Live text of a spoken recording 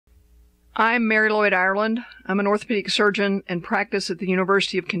I'm Mary Lloyd Ireland. I'm an orthopedic surgeon and practice at the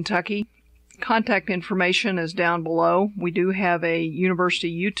University of Kentucky. Contact information is down below. We do have a university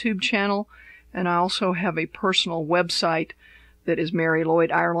YouTube channel, and I also have a personal website that is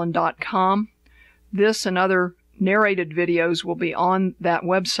marylloydireland.com. This and other narrated videos will be on that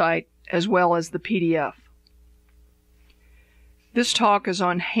website as well as the PDF. This talk is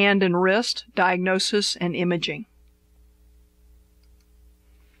on hand and wrist diagnosis and imaging.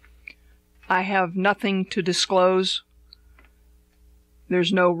 I have nothing to disclose.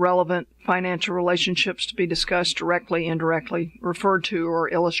 There's no relevant financial relationships to be discussed directly, indirectly, referred to, or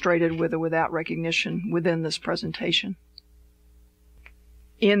illustrated with or without recognition within this presentation.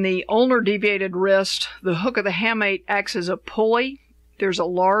 In the ulnar deviated wrist, the hook of the hamate acts as a pulley. There's a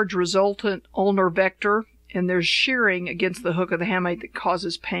large resultant ulnar vector, and there's shearing against the hook of the hamate that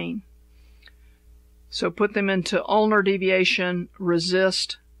causes pain. So put them into ulnar deviation,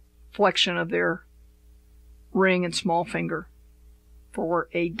 resist flexion of their ring and small finger for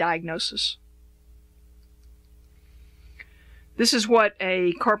a diagnosis. This is what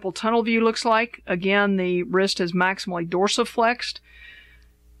a carpal tunnel view looks like. Again, the wrist is maximally dorsiflexed.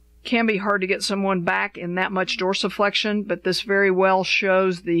 Can be hard to get someone back in that much dorsiflexion, but this very well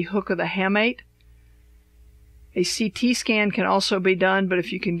shows the hook of the hamate. A CT scan can also be done, but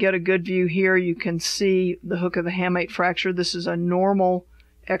if you can get a good view here, you can see the hook of the hamate fracture. This is a normal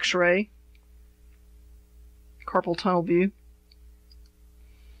X-ray, carpal tunnel view.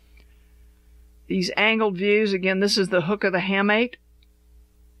 These angled views, again, this is the hook of the hamate.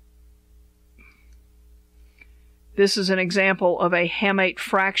 This is an example of a hamate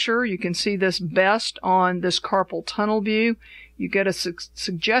fracture. You can see this best on this carpal tunnel view. You get a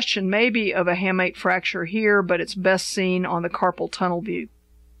suggestion maybe of a hamate fracture here, but it's best seen on the carpal tunnel view.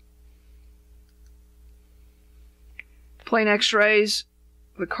 Plain X-rays,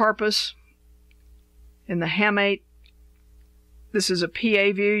 the carpus and the hamate. This is a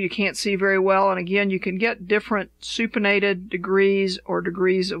PA view. You can't see very well, and again, you can get different supinated degrees or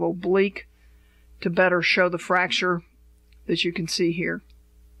degrees of oblique to better show the fracture that you can see here,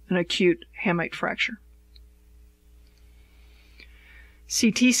 an acute hamate fracture.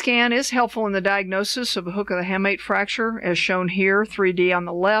 CT scan is helpful in the diagnosis of a hook of the hamate fracture, as shown here, 3D on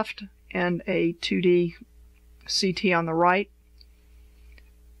the left and a 2D CT on the right.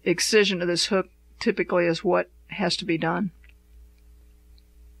 Excision of this hook typically is what has to be done.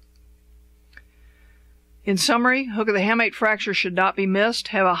 In summary, hook of the hamate fracture should not be missed.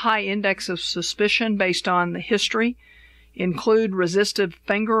 Have a high index of suspicion based on the history. Include resistive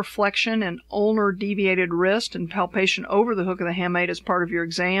finger flexion and ulnar deviated wrist and palpation over the hook of the hamate as part of your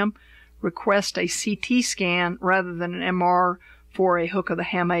exam. Request a CT scan rather than an MR for a hook of the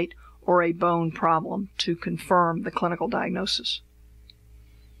hamate or a bone problem to confirm the clinical diagnosis.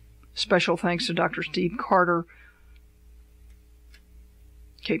 Special thanks to Dr. Steve Carter,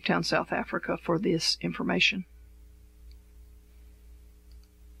 Cape Town, South Africa, for this information.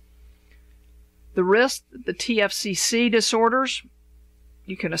 The wrist, the TFCC disorders,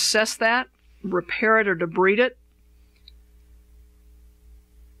 you can assess that, repair it or debride it.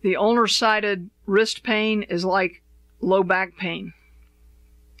 The ulnar-sided wrist pain is like low back pain.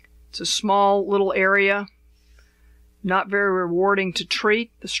 It's a small little area, not very rewarding to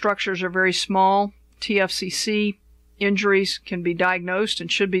treat. The structures are very small. TFCC injuries can be diagnosed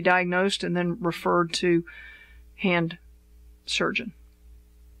and should be diagnosed and then referred to hand surgeon.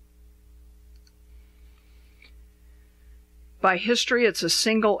 By history, it's a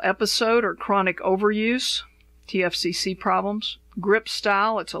single episode or chronic overuse, TFCC problems. Grip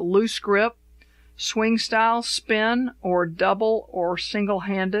style, it's a loose grip. Swing style, spin or double or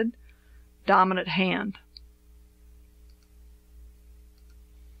single-handed, dominant hand.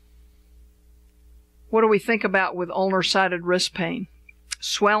 What do we think about with ulnar-sided wrist pain?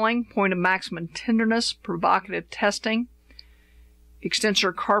 Swelling, point of maximum tenderness, provocative testing.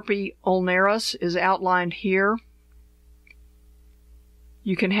 Extensor carpi ulnaris is outlined here.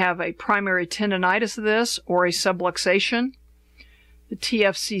 You can have a primary tendonitis of this or a subluxation. The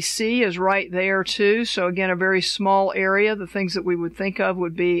TFCC is right there too, so again, a very small area. The things that we would think of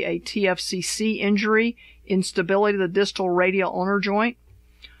would be a TFCC injury, instability of the distal radial ulnar joint,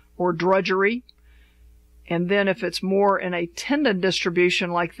 or drudgery. And then if it's more in a tendon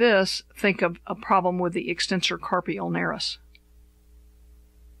distribution like this, think of a problem with the extensor carpi ulnaris.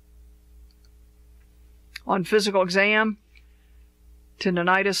 On physical exam,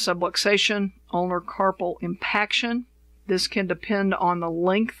 tendonitis, subluxation, ulnar carpal impaction. This can depend on the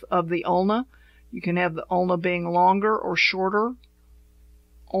length of the ulna. You can have the ulna being longer or shorter,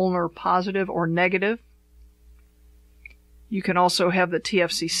 ulnar positive or negative. You can also have the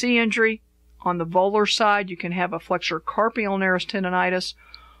TFCC injury. On the volar side, you can have a flexor carpi ulnaris tendonitis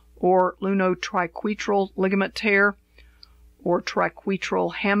or lunotriquetral ligament tear or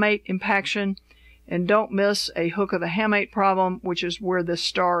triquetral hamate impaction. And don't miss a hook of the hamate problem, which is where this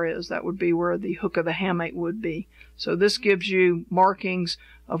star is. That would be where the hook of the hamate would be. So this gives you markings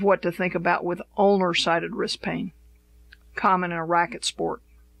of what to think about with ulnar-sided wrist pain, common in a racket sport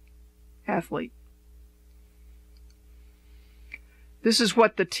athlete. This is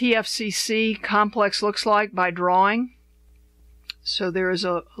what the TFCC complex looks like by drawing. So there is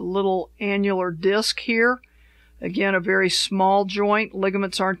a little annular disc here. Again, a very small joint.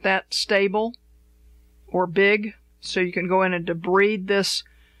 Ligaments aren't that stable or big, so you can go in and debride this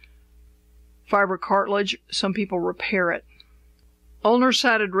fibrocartilage. Some people repair it.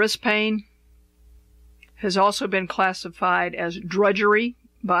 Ulnar-sided wrist pain has also been classified as drudgery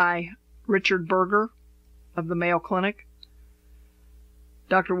by Richard Berger of the Mayo Clinic.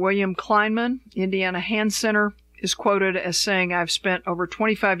 Dr. William Kleinman, Indiana Hand Center, is quoted as saying, "I've spent over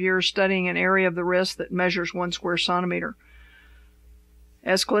 25 years studying an area of the wrist that measures 1 square centimeter.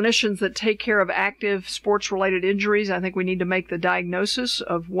 As clinicians that take care of active sports-related injuries, I think we need to make the diagnosis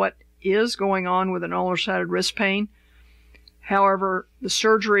of what is going on with an ulnar-sided wrist pain. However, the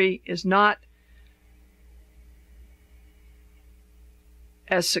surgery is not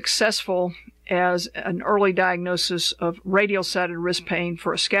as successful as an early diagnosis of radial-sided wrist pain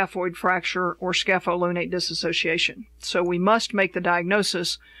for a scaphoid fracture or scapholunate dissociation. So we must make the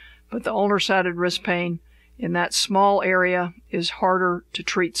diagnosis, but the ulnar-sided wrist pain in that small area is harder to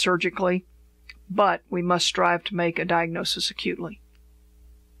treat surgically, but we must strive to make a diagnosis acutely."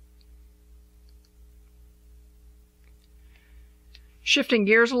 Shifting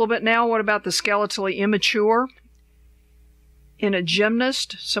gears a little bit now, what about the skeletally immature? In a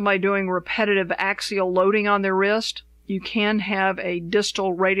gymnast, somebody doing repetitive axial loading on their wrist, you can have a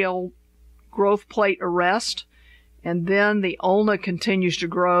distal radial growth plate arrest, and then the ulna continues to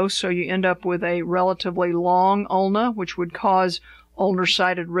grow, so you end up with a relatively long ulna, which would cause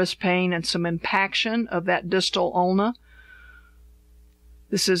ulnar-sided wrist pain and some impaction of that distal ulna.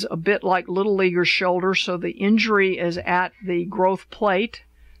 This is a bit like little leaguer's shoulder, so the injury is at the growth plate.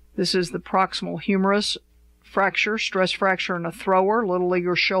 This is the proximal humerus fracture, stress fracture in a thrower, little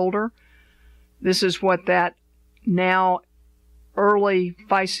leaguer's shoulder. This is what that now early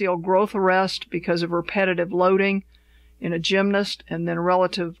physeal growth arrest because of repetitive loading in a gymnast, and then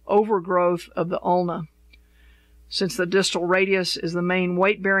relative overgrowth of the ulna. Since the distal radius is the main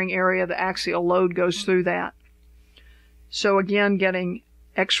weight-bearing area, the axial load goes through that. So again, getting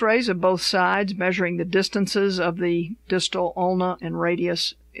x-rays of both sides, measuring the distances of the distal ulna and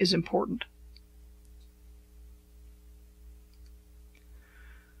radius is important.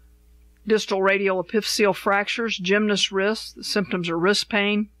 Distal radial epiphyseal fractures, gymnast wrists, the symptoms are wrist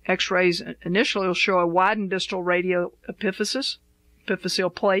pain. X-rays initially will show a widened distal radial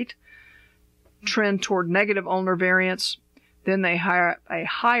epiphyseal plate, trend toward negative ulnar variance. Then they have a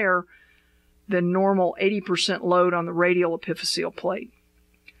higher than normal 80% load on the radial epiphyseal plate.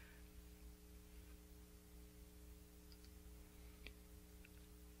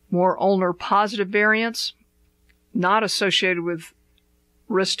 More ulnar positive variance, not associated with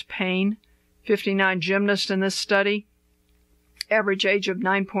wrist pain. 59 gymnasts in this study, average age of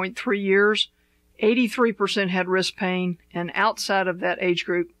 9.3 years, 83% had wrist pain, and outside of that age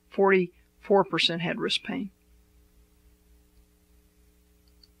group, 44% had wrist pain.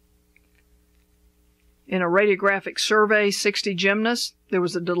 In a radiographic survey, 60 gymnasts, there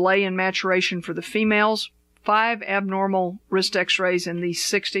was a delay in maturation for the females, 5 abnormal wrist x-rays in these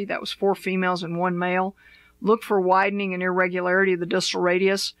 60, that was 4 females and 1 male. Look for widening and irregularity of the distal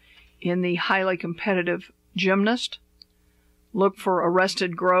radius in the highly competitive gymnast. Look for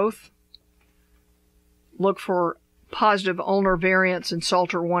arrested growth. Look for positive ulnar variance in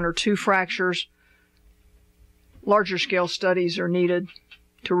Salter 1 or 2 fractures. Larger scale studies are needed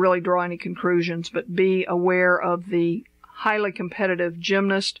to really draw any conclusions, but be aware of the highly competitive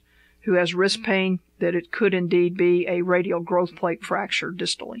gymnast who has wrist pain, that it could indeed be a radial growth plate fracture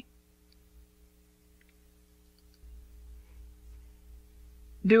distally.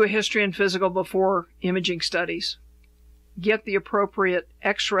 Do a history and physical before imaging studies. Get the appropriate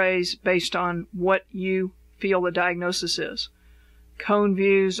x-rays based on what you feel the diagnosis is. Cone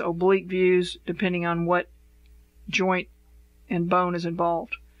views, oblique views, depending on what joint and bone is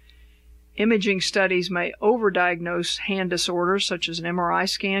involved. Imaging studies may overdiagnose hand disorders, such as an MRI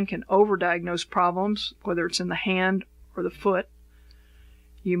scan can overdiagnose problems, whether it's in the hand or the foot.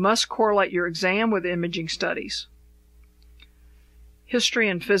 You must correlate your exam with imaging studies. History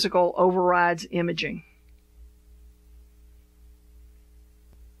and physical overrides imaging.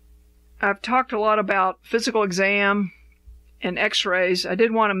 I've talked a lot about physical exam and x-rays. I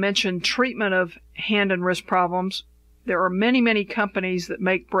did want to mention treatment of hand and wrist problems. There are many companies that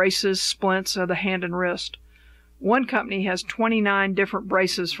make braces, splints of the hand and wrist. One company has 29 different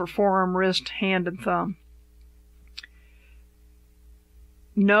braces for forearm, wrist, hand, and thumb.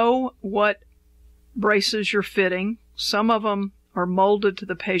 Know what braces you're fitting. Some of them are molded to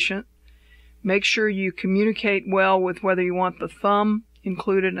the patient. Make sure you communicate well with whether you want the thumb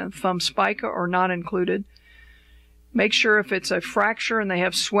included and thumb spica or not included. Make sure if it's a fracture and they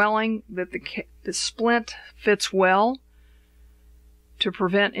have swelling that the splint fits well to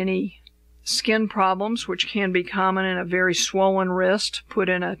prevent any skin problems, which can be common in a very swollen wrist, put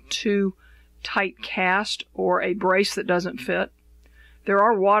in a too tight cast or a brace that doesn't fit. There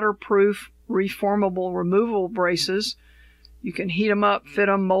are waterproof, reformable, removable braces. You can heat them up, fit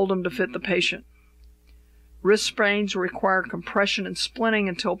them, mold them to fit the patient. Wrist sprains require compression and splinting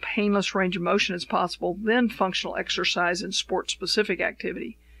until painless range of motion is possible, then functional exercise and sport-specific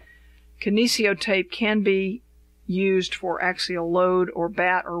activity. Kinesio tape can be used for axial load or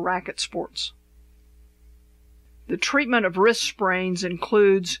bat or racket sports. The treatment of wrist sprains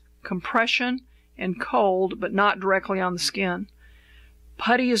includes compression and cold, but not directly on the skin.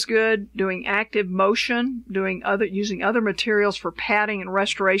 Putty is good, doing active motion, using other materials for padding and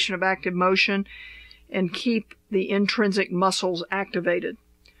restoration of active motion, and keep the intrinsic muscles activated.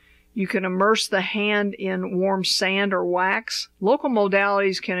 You can immerse the hand in warm sand or wax. Local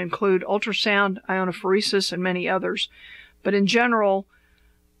modalities can include ultrasound, ionophoresis, and many others. But in general,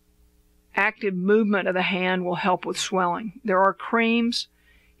 active movement of the hand will help with swelling. There are creams.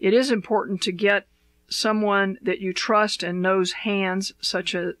 It is important to get someone that you trust and knows hands,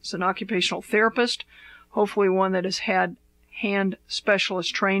 such as an occupational therapist, hopefully one that has had hand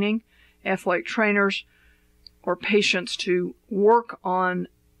specialist training, athletic trainers, or patients to work on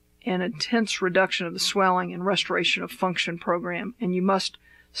an intense reduction of the swelling and restoration of function program. And you must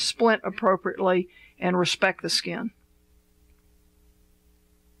splint appropriately and respect the skin.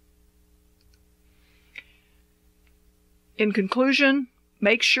 In conclusion,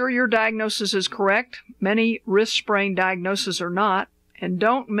 make sure your diagnosis is correct. Many wrist sprain diagnoses are not. And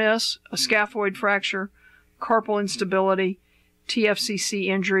don't miss a scaphoid fracture, carpal instability, TFCC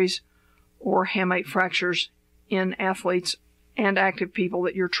injuries, or hamate fractures in athletes and active people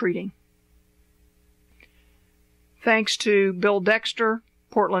that you're treating. Thanks to Bill Dexter,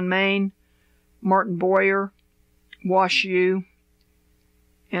 Portland, Maine, Martin Boyer, Wash U,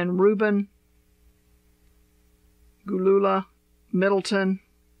 and Ruben Gulula Middleton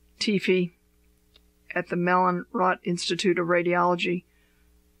Tifi at the Mellenrot Institute of Radiology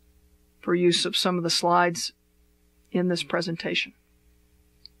for use of some of the slides in this presentation.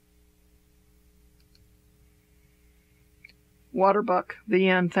 Waterbuck, the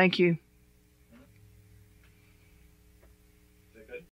end. Thank you.